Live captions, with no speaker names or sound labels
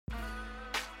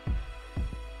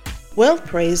Well,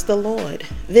 praise the Lord.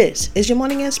 This is your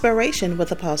morning inspiration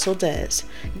with Apostle Des.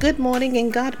 Good morning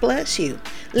and God bless you.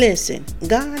 Listen,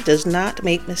 God does not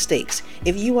make mistakes.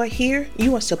 If you are here,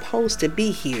 you are supposed to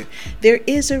be here. There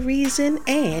is a reason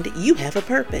and you have a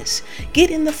purpose. Get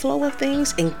in the flow of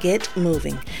things and get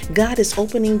moving. God is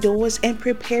opening doors and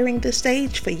preparing the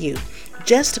stage for you.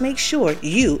 Just make sure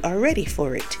you are ready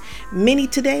for it. Many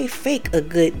today fake a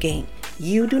good game.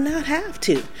 You do not have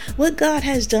to. What God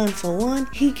has done for one,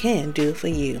 He can do for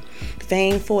you.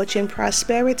 Fame, fortune,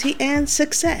 prosperity, and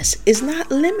success is not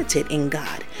limited in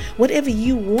God. Whatever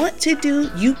you want to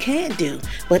do, you can do.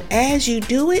 But as you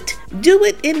do it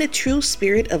in the true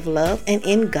spirit of love and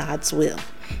in God's will.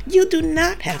 You do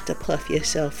not have to puff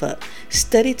yourself up.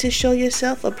 Study to show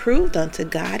yourself approved unto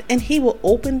God, and He will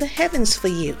open the heavens for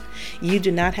you. You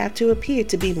do not have to appear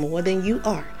to be more than you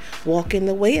are. Walk in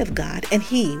the way of God, and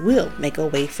He will make a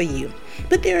way for you.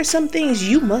 But there are some things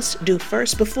you must do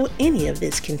first before any of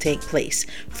this can take place.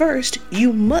 First,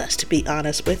 you must be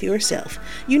honest with yourself.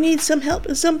 You need some help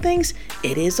in some things?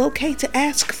 It is okay to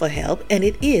ask for help, and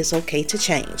it is okay to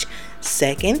change.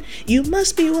 Second, you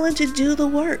must be willing to do the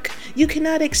work. You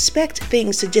cannot expect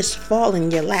things to just fall in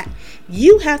your lap.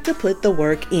 You have to put the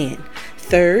work in.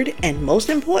 Third, and most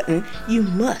important, you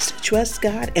must trust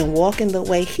God and walk in the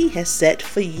way He has set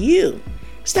for you.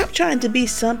 Stop trying to be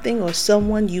something or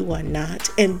someone you are not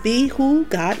and be who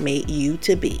God made you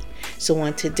to be. So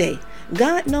on today,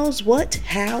 God knows what,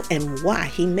 how, and why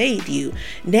He made you.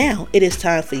 Now it is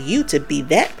time for you to be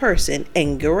that person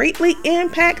and greatly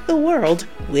impact the world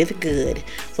with good.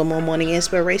 For more morning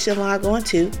inspiration, log on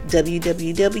to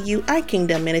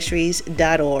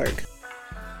www.ikingdomministries.org.